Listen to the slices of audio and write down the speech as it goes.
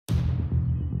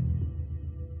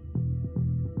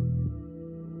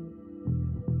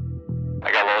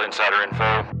insider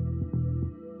info.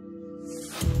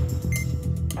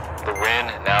 The Win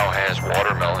now has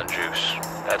watermelon juice.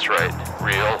 That's right,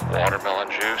 real watermelon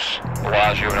juice.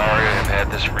 Bellagio and Aria have had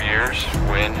this for years.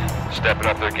 Win stepping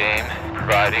up their game,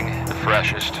 providing the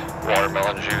freshest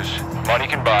watermelon juice money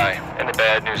can buy. And the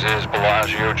bad news is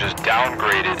Bellagio just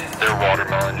downgraded their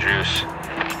watermelon juice.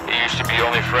 It used to be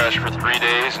only fresh for 3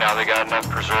 days. Now they got enough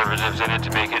preservatives in it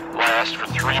to make it last for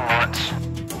 3 months.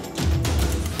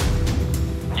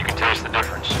 You can taste the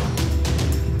difference.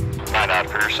 Find out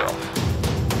for yourself.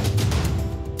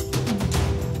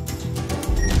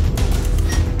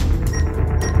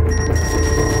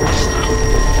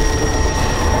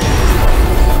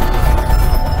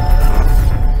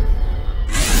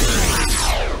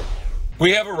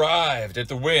 We have arrived at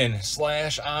the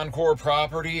Win/Encore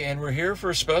property, and we're here for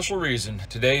a special reason.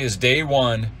 Today is day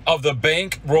 1 of the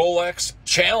BankRollex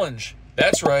challenge.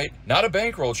 That's right, not a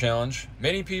bankroll challenge.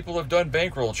 Many people have done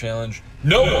bankroll challenge.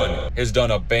 No one has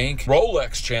done a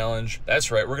BankRollex challenge.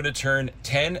 That's right, we're gonna turn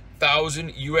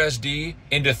 10,000 USD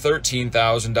into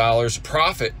 $13,000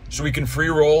 profit so we can free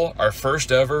roll our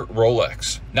first ever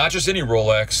Rolex. Not just any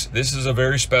Rolex, this is a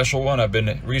very special one. I've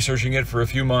been researching it for a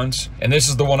few months, and this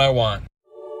is the one I want.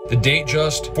 The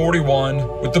Datejust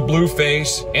 41 with the blue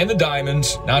face and the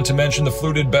diamonds, not to mention the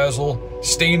fluted bezel,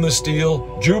 stainless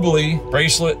steel, Jubilee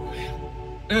bracelet.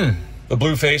 The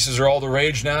blue faces are all the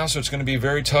rage now, so it's going to be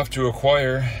very tough to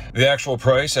acquire. The actual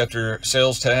price after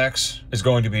sales tax is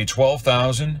going to be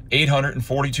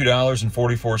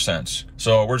 $12,842.44.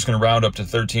 So we're just going to round up to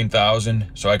 $13,000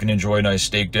 so I can enjoy a nice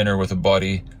steak dinner with a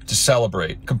buddy to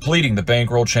celebrate completing the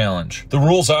bankroll challenge. The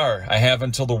rules are I have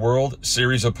until the World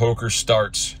Series of Poker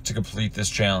starts to complete this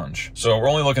challenge. So we're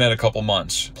only looking at a couple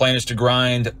months. Plan is to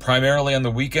grind primarily on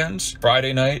the weekends,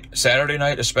 Friday night, Saturday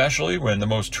night especially, when the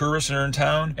most tourists are in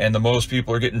town and the most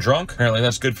people are getting drunk. Apparently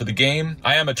that's good for the game.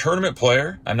 I am a tournament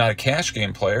player. I'm not a cash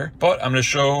game player, but I'm going to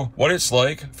show what it's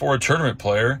like for a tournament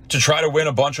player to try to win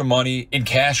a bunch of money in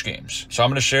cash games. So I'm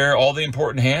going to share all the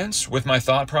important hands with my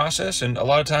thought process, and a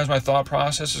lot of times my thought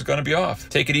process is going to be off.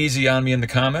 Take it easy on me in the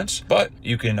comments, but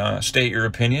you can state your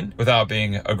opinion without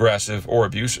being aggressive or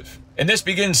abusive. And this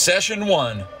begins session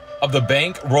 1 of the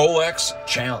BankRollex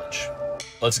challenge.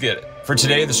 Let's get it. For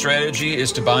today, the strategy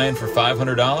is to buy in for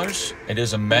 $500. It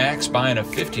is a max buy-in of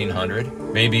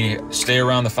 $1,500. Maybe stay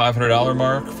around the $500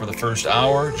 mark for the first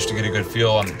hour just to get a good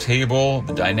feel on the table,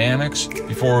 the dynamics,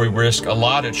 before we risk a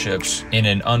lot of chips in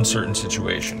an uncertain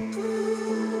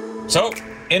situation. So,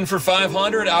 in for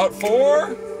 500, out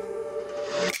for...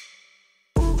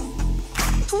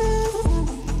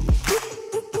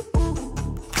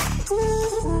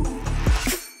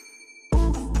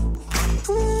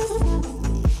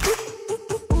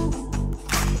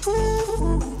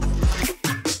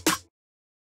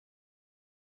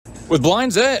 With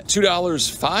blinds at $2,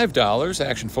 $5,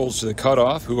 action folds to the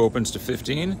cutoff, who opens to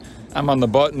 15. I'm on the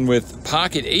button with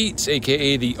pocket 8s,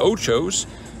 aka the ochos.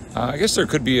 I guess there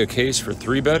could be a case for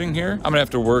 3-betting here. I'm gonna have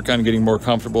to work on getting more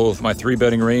comfortable with my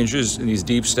 3-betting ranges in these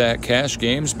deep stack cash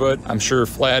games, but I'm sure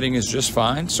flatting is just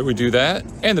fine, so we do that.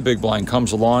 And the big blind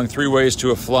comes along, 3 ways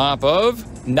to a flop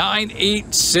of 9,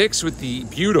 8, 6 with the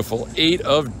beautiful 8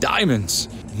 of diamonds.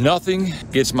 Nothing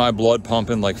gets my blood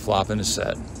pumping like flopping a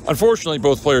set. Unfortunately,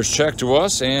 both players check to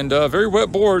us, and very wet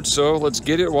board, so let's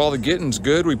get it while the getting's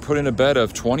good. We put in a bet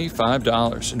of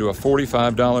 $25 into a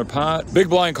 $45 pot. Big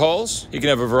blind calls. He can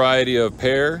have a variety of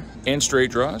pair and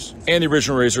straight draws. And the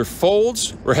original raiser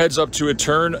folds. We're heads up to a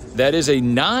turn. That is a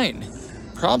 9.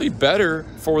 Probably better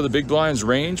for the big blind's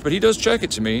range, but he does check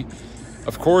it to me.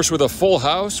 Of course, with a full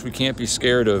house, we can't be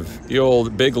scared of the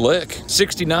old big lick.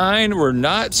 69, we're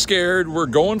not scared. We're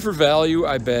going for value.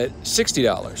 I bet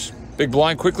 $60. Big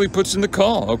blind quickly puts in the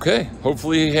call. Okay,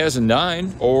 hopefully he has a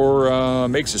 9 or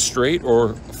makes a straight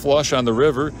or flush on the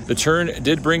river. The turn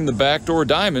did bring the backdoor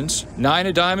diamonds, 9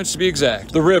 of diamonds to be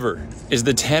exact. The river is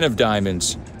the 10 of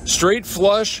diamonds. Straight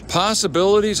flush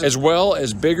possibilities as well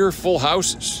as bigger full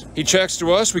houses. He checks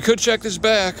to us. We could check this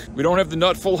back. We don't have the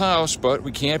nut full house, but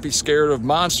we can't be scared of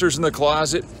monsters in the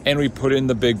closet. And we put in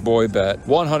the big boy bet,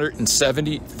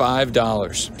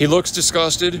 $175. He looks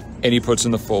disgusted and he puts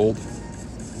in the fold.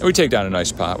 And we take down a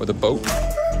nice pot with a boat.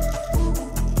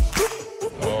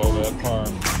 Oh, that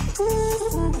palm.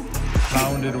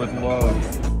 Pounded with love.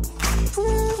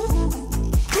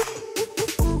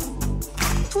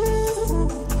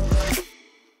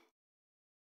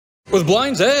 With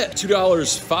blinds at $2,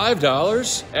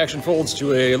 $5, action folds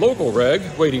to a local reg,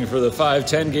 waiting for the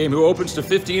 5-10 game who opens to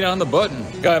 15 on the button.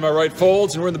 Guy on my right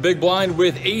folds, and we're in the big blind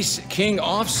with Ace-King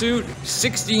offsuit,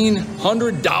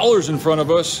 $1,600 in front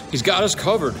of us. He's got us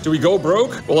covered. Do we go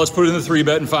broke? Well, let's put in the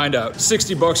 3-bet and find out.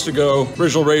 60 bucks to go.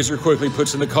 Original Razor quickly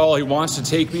puts in the call. He wants to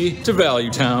take me to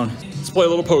Value Town. Let's play a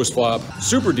little post flop.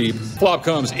 Super deep. Flop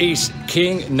comes ace,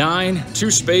 king, 9,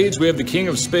 2 spades. We have the king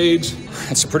of spades.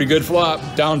 That's a pretty good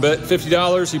flop. Down bet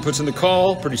 $50. He puts in the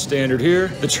call. Pretty standard here.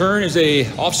 The turn is a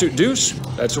offsuit deuce.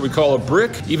 That's what we call a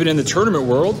brick, even in the tournament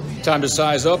world. Time to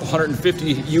size up,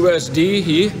 150 USD.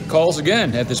 He calls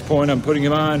again. At this point, I'm putting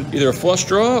him on either a flush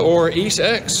draw or ace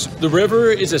X. The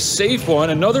river is a safe one.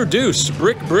 Another deuce.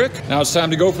 Brick, brick. Now it's time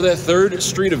to go for that third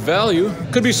street of value.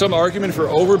 Could be some argument for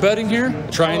overbetting here.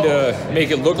 Trying to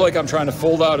make it look like I'm trying to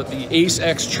fold out at the ace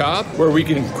X chop, where we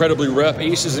can incredibly rep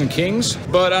aces and kings,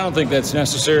 but I don't think that's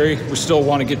necessary. We still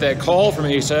want to get that call from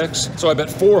ace X, so I bet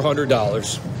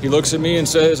 $400. He looks at me and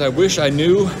says, I wish I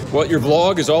knew what your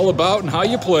vlog is all about and how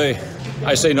you play.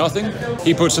 I say nothing.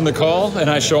 He puts in the call, and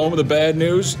I show him the bad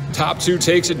news. Top 2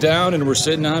 takes it down, and we're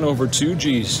sitting on over 2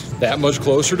 Gs. That much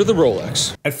closer to the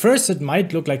Rolex. At first, it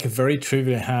might look like a very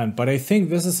trivial hand, but I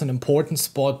think this is an important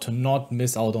spot to not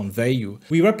miss out on value.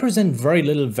 We represent very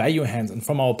little value hands, and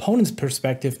from our opponent's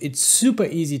perspective, it's super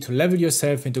easy to level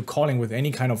yourself into calling with any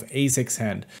kind of ace-X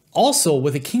hand. Also,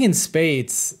 with a king in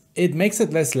spades, it makes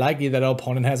it less likely that our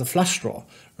opponent has a flush draw,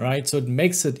 right? So it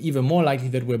makes it even more likely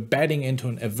that we're betting into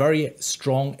a very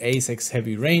strong ace-X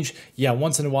heavy range. Yeah,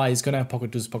 once in a while he's gonna have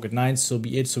pocket deuce, pocket nines, so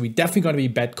be it. So we definitely gonna be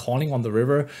bet calling on the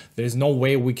river. There's no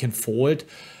way we can fold,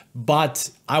 but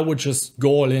I would just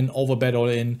go all in, overbet all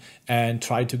in, and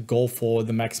try to go for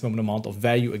the maximum amount of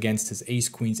value against his ace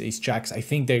queens, ace jacks. I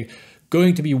think they're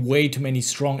going to be way too many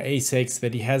strong ace-X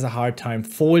that he has a hard time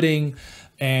folding,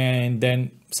 and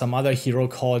then some other hero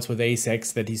calls with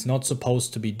ace-X that he's not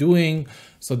supposed to be doing.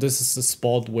 So this is the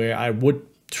spot where I would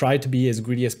try to be as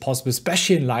greedy as possible,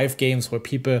 especially in live games where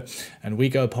people and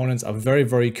weaker opponents are very,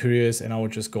 very curious, and I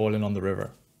would just go all in on the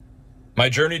river. My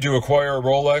journey to acquire a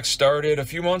Rolex started a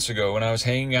few months ago when I was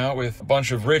hanging out with a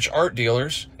bunch of rich art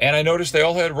dealers, and I noticed they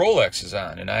all had Rolexes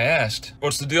on, and I asked,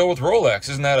 what's the deal with Rolex?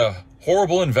 Isn't that a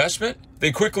horrible investment?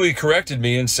 They quickly corrected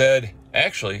me and said,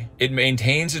 actually, it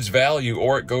maintains its value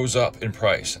or it goes up in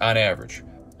price on average.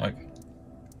 Like,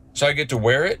 so I get to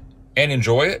wear it and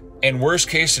enjoy it, and worst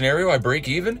case scenario, I break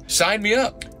even? Sign me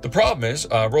up. The problem is,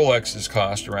 Rolexes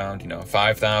cost around,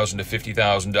 $5,000 to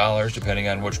 $50,000, depending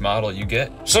on which model you get.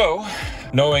 So,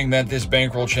 knowing that this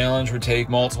bankroll challenge would take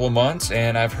multiple months,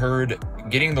 and I've heard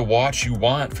getting the watch you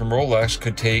want from Rolex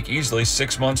could take easily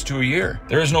 6 months to a year.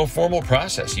 There is no formal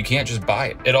process. You can't just buy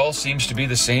it. It all seems to be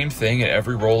the same thing at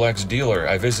every Rolex dealer.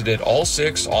 I visited all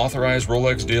 6 authorized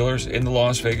Rolex dealers in the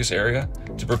Las Vegas area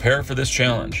to prepare for this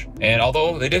challenge. And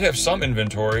although they did have some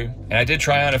inventory, and I did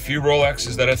try on a few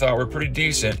Rolexes that I thought were pretty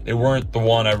decent, they weren't the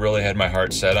one I really had my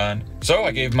heart set on. So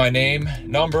I gave my name,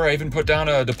 number, I even put down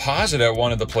a deposit at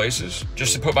one of the places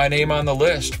just to put my name on the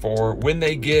list for when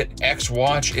they get X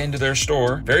watch into their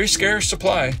store. Very scarce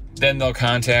supply. Then they'll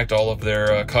contact all of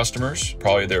their customers,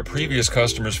 probably their previous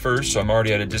customers first, so I'm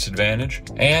already at a disadvantage.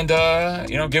 And,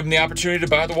 give them the opportunity to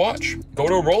buy the watch. Go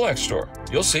to a Rolex store.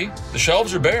 You'll see. The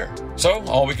shelves are bare. So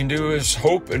all we can do is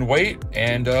hope and wait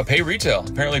and pay retail.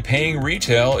 Apparently paying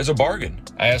retail is a bargain.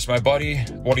 I asked my buddy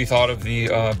what he thought of the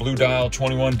Blue Dial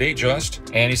 21 Datejust,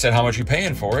 and he said how much you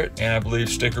paying for it, and I believe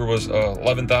sticker was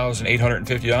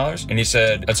 $11,850, and he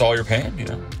said, that's all you're paying,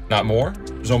 not more?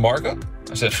 There's no markup?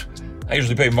 I said, I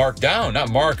usually pay mark down,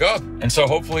 not mark up. And so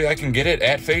hopefully I can get it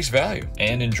at face value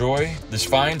and enjoy this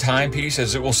fine timepiece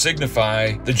as it will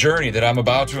signify the journey that I'm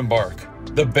about to embark.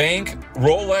 The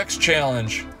BankRollex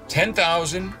Challenge,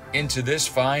 10,000 into this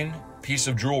fine piece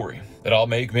of jewelry that I'll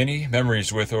make many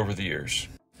memories with over the years.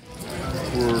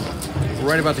 We're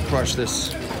right about to crush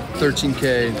this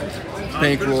 13K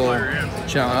bankroll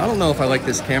challenge. I don't know if I like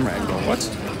this camera angle. What?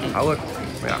 I look,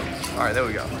 yeah. All right, there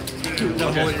we go.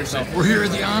 We're here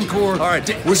at the Encore. All right,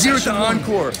 we're here at the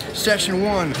Encore. Session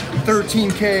 1,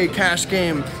 13K cash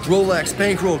game Rolex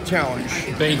bankroll challenge.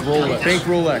 BankRollex.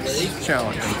 BankRollex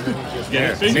challenge.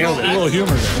 Yeah, nailed it. A little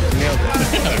humor there. Nailed it.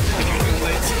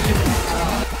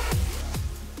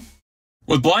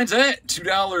 With blinds at $2,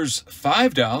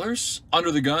 $5,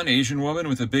 under the gun, Asian woman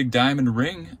with a big diamond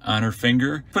ring on her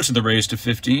finger puts in the raise to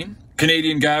 15.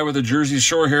 Canadian guy with a Jersey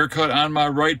Shore haircut on my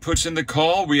right puts in the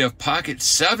call. We have pocket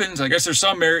 7s. I guess there's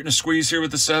some merit in a squeeze here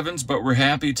with the 7s, but we're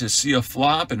happy to see a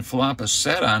flop and flop a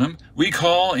set on them. We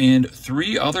call, and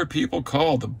 3 other people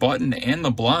call, the button and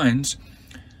the blinds.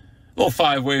 Little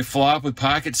 5-way flop with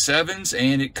pocket 7s,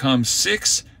 and it comes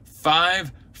 6,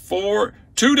 5, 4,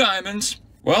 2 diamonds.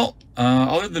 Well,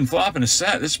 other than flopping a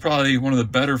set, this is probably one of the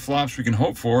better flops we can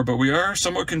hope for, but we are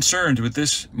somewhat concerned with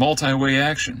this multi-way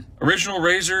action. Original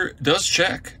Razor does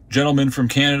check. Gentleman from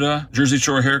Canada, Jersey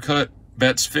Shore haircut,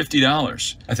 bets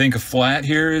 $50. I think a flat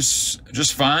here is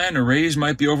just fine. A raise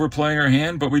might be overplaying our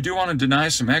hand, but we do want to deny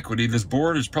some equity. This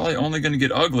board is probably only going to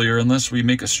get uglier unless we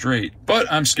make a straight.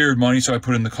 But I'm scared money, so I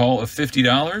put in the call of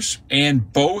 $50.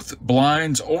 And both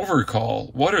blinds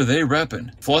overcall. What are they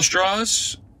repping? Flush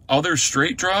draws? Other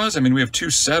straight draws? I mean, we have 2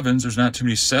 7s. There's not too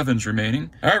many 7s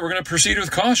remaining. All right, we're going to proceed with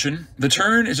caution. The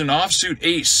turn is an offsuit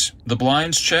ace. The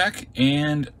blinds check,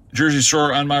 and Jersey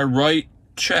Shore on my right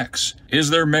checks. Is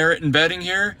there merit in betting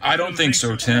here? I don't think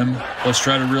so, Tim. Let's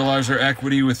try to realize our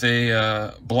equity with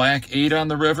a black 8 on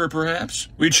the river, perhaps.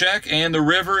 We check, and the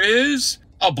river is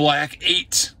a black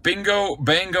 8. Bingo,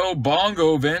 bango,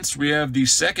 bongo, Vince. We have the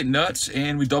second nuts,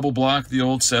 and we double block the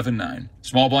old 7-9.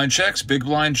 Small blind checks, big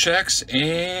blind checks,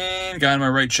 and guy on my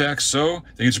right checks. So I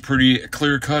think it's a pretty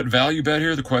clear-cut value bet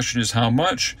here. The question is how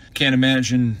much. Can't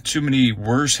imagine too many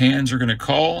worse hands are going to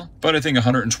call, but I think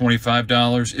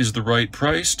 $125 is the right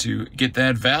price to get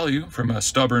that value from a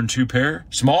stubborn 2-pair.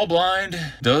 Small blind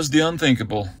does the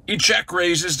unthinkable. He check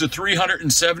raises to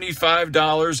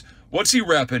 $375. What's he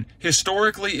repping?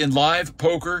 Historically, in live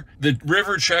poker, the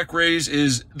river check raise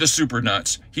is the super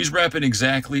nuts. He's repping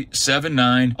exactly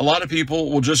 7-9. A lot of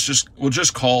people will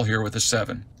just call here with a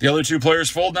 7. The other 2 players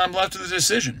fold, and I'm left with a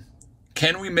decision.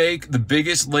 Can we make the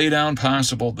biggest laydown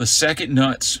possible, the second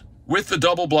nuts, with the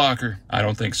double blocker? I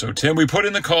don't think so, Tim. We put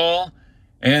in the call,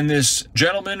 and this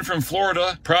gentleman from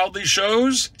Florida proudly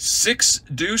shows 6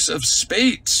 deuce of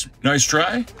spades. Nice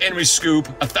try. And we scoop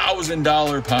a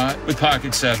 $1,000 pot with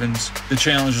pocket 7s. The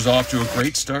challenge is off to a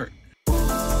great start.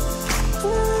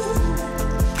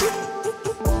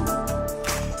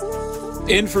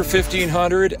 In for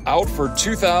 $1,500, out for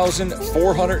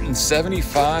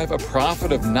 $2,475, a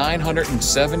profit of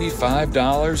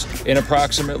 $975 in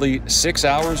approximately 6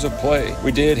 hours of play.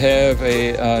 We did have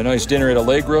a nice dinner at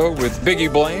Allegro with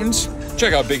Biggie Blaines.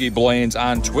 Check out Biggie Blaines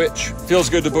on Twitch. Feels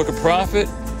good to book a profit.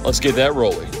 Let's get that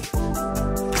rolling.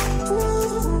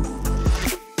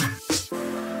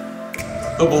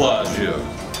 The Bellagio,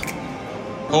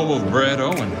 home of Brad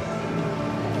Owen,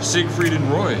 Siegfried and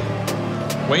Roy,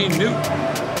 Wayne Newt.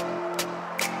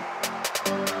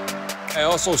 I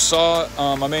also saw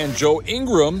my man Joe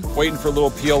Ingram waiting for a little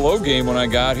PLO game when I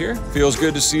got here. Feels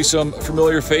good to see some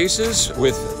familiar faces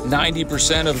with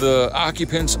 90% of the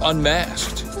occupants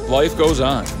unmasked. Life goes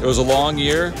on. It was a long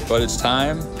year, but it's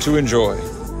time to enjoy.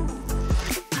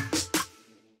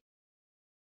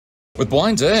 With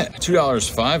blinds at $2,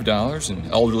 $5,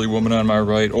 an elderly woman on my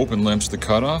right open limps the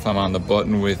cutoff. I'm on the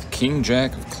button with King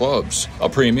Jack of clubs. A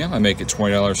premium, I make it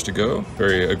 $20 to go.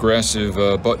 Very aggressive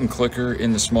button clicker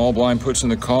in the small blind puts in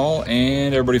the call,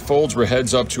 and everybody folds. We're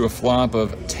heads up to a flop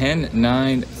of 10,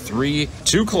 9, 3,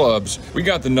 2 clubs. We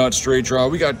got the nut straight draw,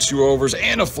 we got 2 overs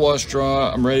and a flush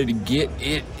draw. I'm ready to get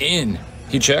it in.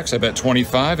 He checks, I bet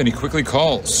 25, and he quickly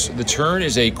calls. The turn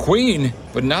is a queen,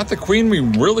 but not the queen we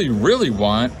really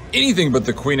want. Anything but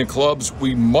the queen of clubs.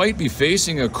 We might be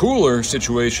facing a cooler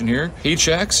situation here. He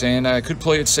checks, and I could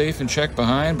play it safe and check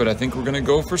behind, but I think we're gonna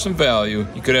go for some value.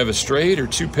 You could have a straight or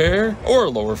 2 pair, or a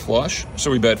lower flush.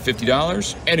 So we bet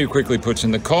 $50, and he quickly puts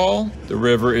in the call. The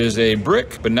river is a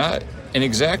brick, but not an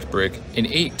exact brick, an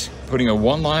 8. Putting a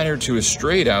 1-liner to a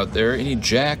straight out there. Any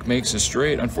jack makes a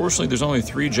straight. Unfortunately, there's only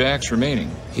 3 jacks remaining.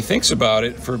 He thinks about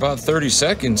it for about 30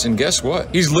 seconds, and guess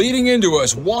what? He's leading into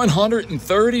us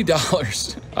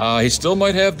 $130. He still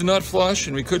might have the nut flush,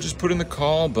 and we could just put in the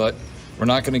call, but we're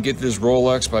not gonna get this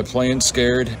Rolex by playing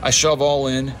scared. I shove all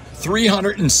in.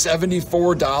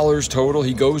 $374 total.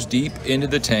 He goes deep into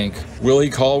the tank. Will he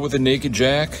call with a naked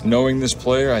jack? Knowing this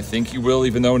player, I think he will,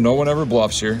 even though no one ever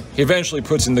bluffs here. He eventually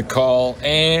puts in the call,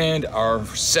 and our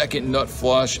second nut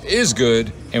flush is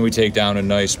good, and we take down a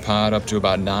nice pot up to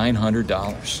about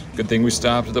 $900. Good thing we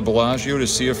stopped at the Bellagio to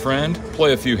see a friend.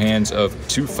 Play a few hands of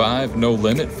 2-5 no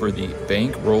limit for the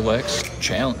BankRollex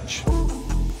challenge.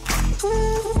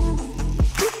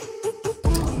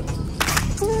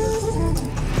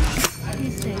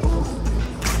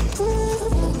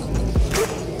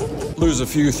 Lose a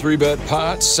few 3-bet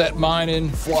pots, set mining,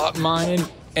 flop mining,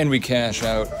 and we cash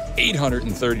out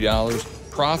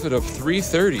 $830. Profit of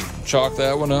 $330. Chalk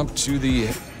that one up to the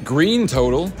green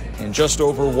total in just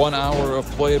over 1 hour of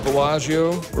play at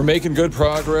Bellagio. We're making good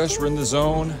progress. We're in the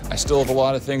zone. I still have a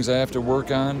lot of things I have to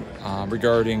work on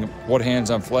regarding what hands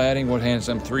I'm flatting, what hands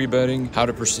I'm 3-betting, how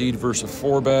to proceed versus a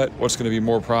 4-bet, what's going to be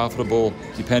more profitable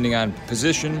depending on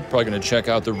position. Probably going to check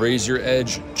out the Raise Your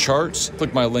Edge charts.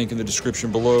 Click my link in the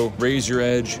description below. Raise Your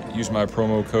Edge. Use my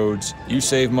promo codes. You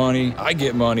save money. I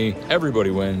get money.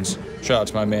 Everybody wins. Shout out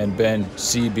to my man Ben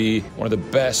CB, one of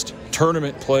the best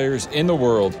tournament players in the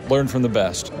world. Learn from the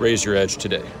best. Raise your edge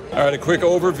today. All right, a quick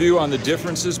overview on the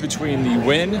differences between the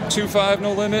Wynn 2.5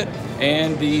 no limit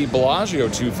and the Bellagio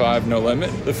 2.5 no limit.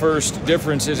 The first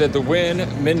difference is at the Wynn,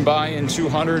 min buy-in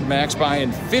 200, max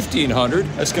buy-in 1500.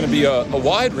 That's going to be a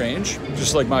wide range,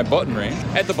 just like my button range.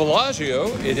 At the Bellagio,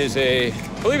 it is I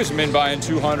believe it's min buy-in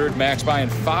 200, max buy-in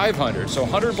 500. So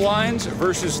 100 blinds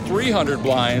versus 300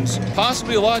 blinds,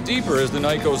 possibly a lot deeper as the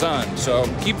night goes on. So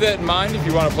keep that in mind if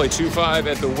you want to play 2.5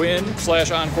 at the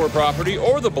Wynn/Encore property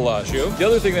or the Bellagio. The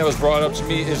other thing that was brought up to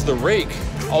me is the rake.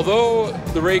 Although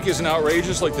the rake isn't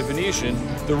outrageous like the Venetian,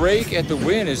 the rake at the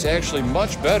Wynn is actually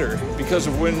much better because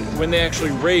of when they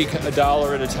actually rake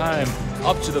 $1 at a time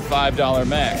up to the $5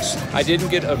 max. I didn't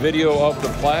get a video of the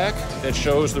plaque that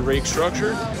shows the rake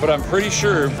structure, but I'm pretty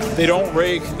sure they don't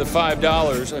rake the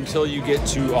 $5 until you get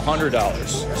to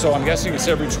 $100. So I'm guessing it's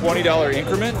every $20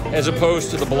 increment as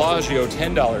opposed to the Bellagio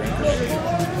 $10 increment.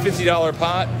 $50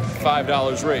 pot,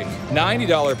 $5 rake.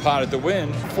 $90 pot at the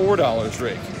Wynn, $4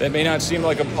 rake. That may not seem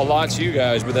like a lot to you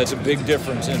guys, but that's a big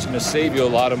difference, and it's going to save you a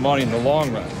lot of money in the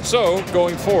long run. So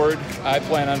going forward, I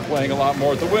plan on playing a lot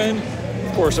more at the Wynn.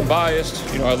 Of course, I'm biased.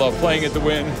 You know, I love playing at the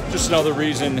Wynn. Just another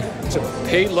reason to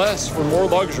pay less for more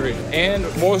luxury. And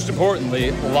most importantly,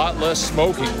 a lot less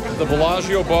smoking. The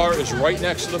Bellagio bar is right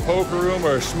next to the poker room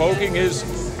where smoking is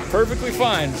perfectly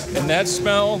fine. And that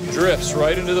smell drifts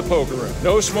right into the poker room.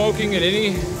 No smoking in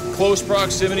any close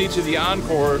proximity to the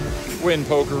Encore Wynn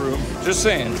poker room. Just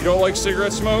saying, if you don't like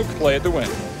cigarette smoke, play at the Wynn.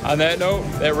 On that note,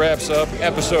 that wraps up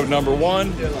episode number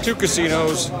 1. 2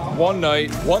 casinos, 1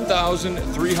 night,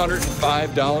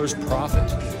 $1,305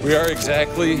 profit. We are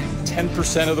exactly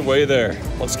 10% of the way there.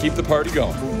 Let's keep the party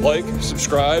going. Like,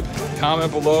 subscribe,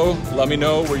 comment below. Let me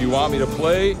know where you want me to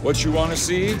play, what you want to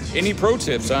see, any pro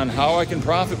tips on how I can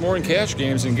profit more in cash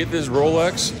games and get this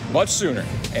Rolex much sooner.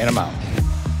 And I'm out.